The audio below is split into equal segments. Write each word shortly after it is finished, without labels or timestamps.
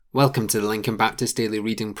Welcome to the Lincoln Baptist Daily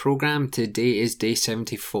Reading Programme. Today is day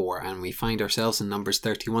 74 and we find ourselves in Numbers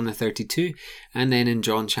 31 and 32 and then in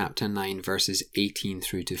John chapter 9 verses 18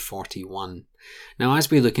 through to 41. Now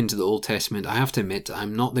as we look into the Old Testament, I have to admit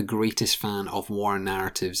I'm not the greatest fan of war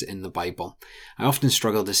narratives in the Bible. I often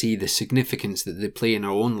struggle to see the significance that they play in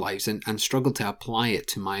our own lives and struggle to apply it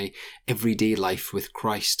to my everyday life with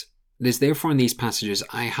Christ. It is therefore in these passages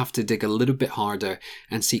I have to dig a little bit harder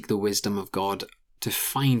and seek the wisdom of God to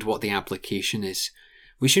find what the application is.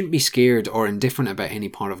 We shouldn't be scared or indifferent about any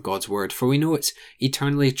part of God's word, for we know it's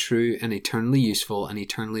eternally true and eternally useful and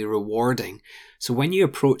eternally rewarding. So when you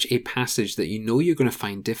approach a passage that you know you're going to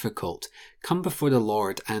find difficult, come before the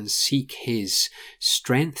Lord and seek His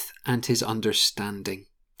strength and His understanding.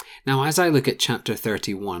 Now, as I look at chapter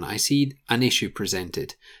 31, I see an issue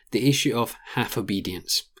presented, the issue of half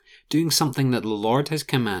obedience, doing something that the Lord has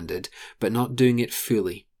commanded, but not doing it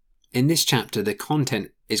fully. In this chapter, the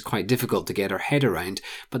content is quite difficult to get our head around,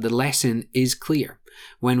 but the lesson is clear.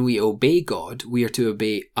 When we obey God, we are to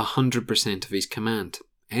obey 100% of His command.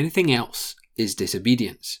 Anything else is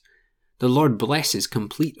disobedience. The Lord blesses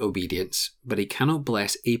complete obedience, but He cannot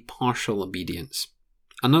bless a partial obedience.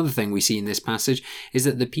 Another thing we see in this passage is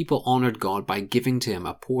that the people honoured God by giving to Him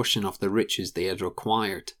a portion of the riches they had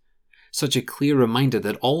required. Such a clear reminder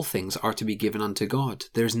that all things are to be given unto God.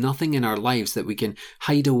 There's nothing in our lives that we can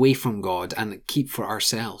hide away from God and keep for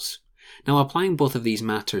ourselves. Now, applying both of these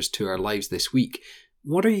matters to our lives this week,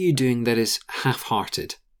 what are you doing that is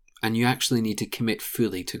half-hearted and you actually need to commit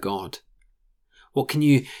fully to God? What can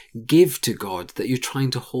you give to God that you're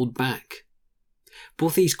trying to hold back?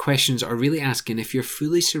 Both these questions are really asking if you're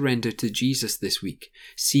fully surrendered to Jesus this week,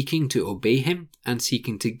 seeking to obey Him and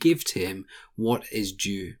seeking to give to Him what is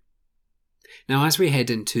due. Now, as we head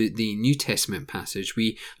into the New Testament passage,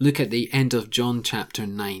 we look at the end of John chapter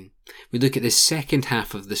 9. We look at the second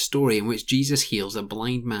half of the story in which Jesus heals a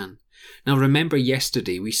blind man. Now, remember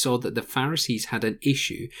yesterday we saw that the Pharisees had an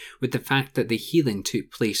issue with the fact that the healing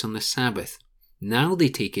took place on the Sabbath. Now they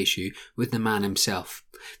take issue with the man himself.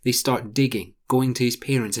 They start digging, going to his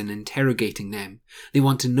parents and interrogating them. They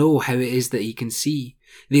want to know how it is that he can see.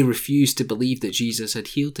 They refuse to believe that Jesus had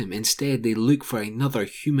healed him. Instead, they look for another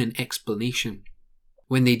human explanation.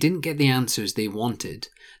 When they didn't get the answers they wanted,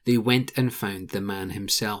 they went and found the man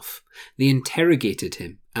himself. They interrogated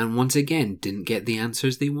him and once again didn't get the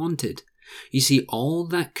answers they wanted. You see, all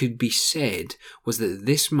that could be said was that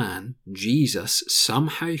this man, Jesus,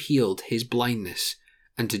 somehow healed his blindness,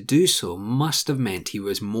 and to do so must have meant he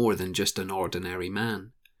was more than just an ordinary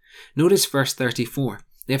man. Notice verse 34.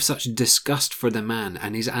 They have such disgust for the man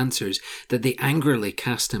and his answers that they angrily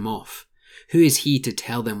cast him off. Who is he to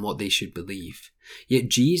tell them what they should believe? Yet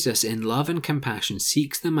Jesus, in love and compassion,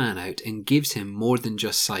 seeks the man out and gives him more than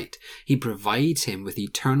just sight. He provides him with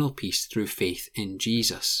eternal peace through faith in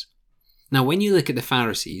Jesus. Now, when you look at the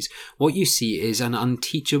Pharisees, what you see is an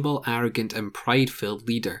unteachable, arrogant and pride-filled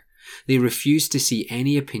leader. They refuse to see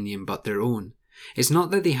any opinion but their own. It's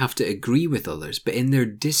not that they have to agree with others, but in their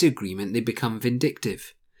disagreement they become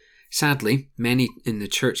vindictive. Sadly, many in the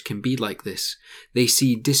church can be like this. They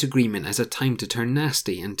see disagreement as a time to turn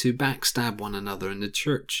nasty and to backstab one another in the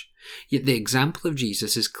church. Yet the example of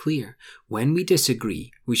Jesus is clear. When we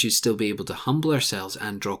disagree, we should still be able to humble ourselves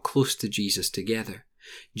and draw close to Jesus together.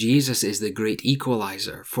 Jesus is the great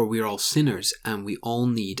equalizer, for we are all sinners and we all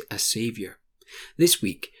need a Saviour. This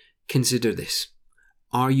week, consider this.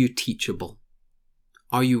 Are you teachable?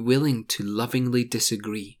 Are you willing to lovingly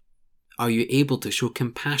disagree? Are you able to show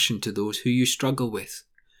compassion to those who you struggle with?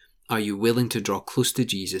 Are you willing to draw close to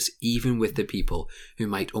Jesus even with the people who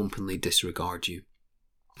might openly disregard you?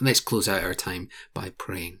 Let's close out our time by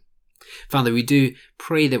praying. Father, we do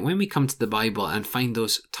pray that when we come to the Bible and find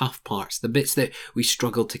those tough parts, the bits that we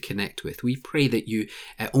struggle to connect with, we pray that you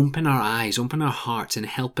open our eyes, open our hearts and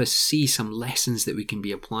help us see some lessons that we can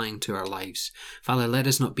be applying to our lives. Father, let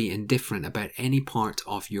us not be indifferent about any part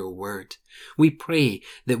of your word. We pray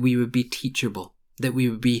that we would be teachable, that we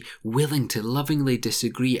would be willing to lovingly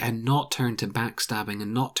disagree and not turn to backstabbing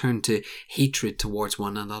and not turn to hatred towards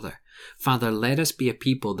one another. Father, let us be a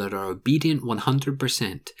people that are obedient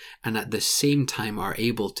 100% and at the same time are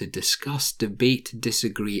able to discuss, debate,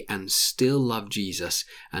 disagree and still love Jesus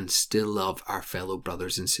and still love our fellow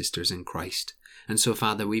brothers and sisters in Christ. And so,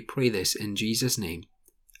 Father, we pray this in Jesus' name.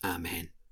 Amen.